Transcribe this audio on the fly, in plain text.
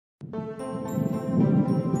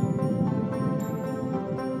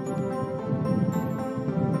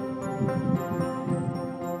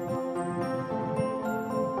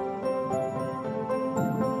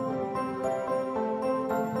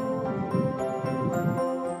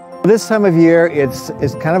This time of year, it's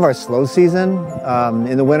kind of our slow season.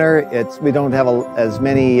 In the winter, we don't have as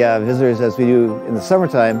many visitors as we do in the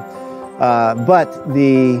summertime. But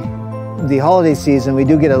the holiday season, we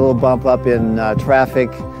do get a little bump up in traffic.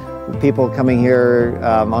 People coming here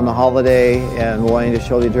on the holiday and wanting to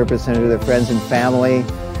show the Interpretive Center to their friends and family.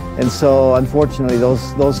 And so, unfortunately,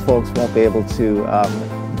 those folks won't be able to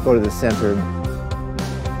go to the center.